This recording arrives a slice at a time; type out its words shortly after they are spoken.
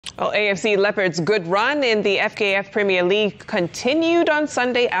Well, AFC Leopards' good run in the FKF Premier League continued on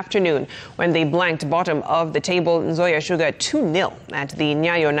Sunday afternoon when they blanked bottom of the table Nzoia Sugar 2-0 at the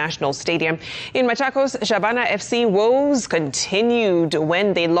Nyayo National Stadium. In Machakos, Shabana FC woes continued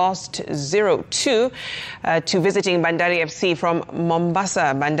when they lost 0-2 to visiting Bandari FC from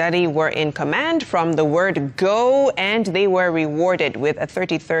Mombasa. Bandari were in command from the word go, and they were rewarded with a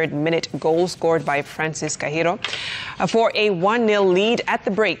 33rd minute goal scored by Francis Kahiro for a 1-0 lead at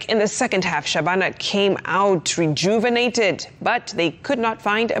the break. In the second half, Shabana came out rejuvenated, but they could not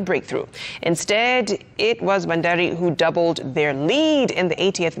find a breakthrough. Instead, it was Bandari who doubled their lead in the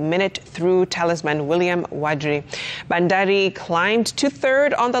 80th minute through talisman William Wadri. Bandari climbed to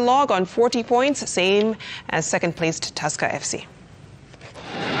third on the log on 40 points, same as second-placed Tusker FC.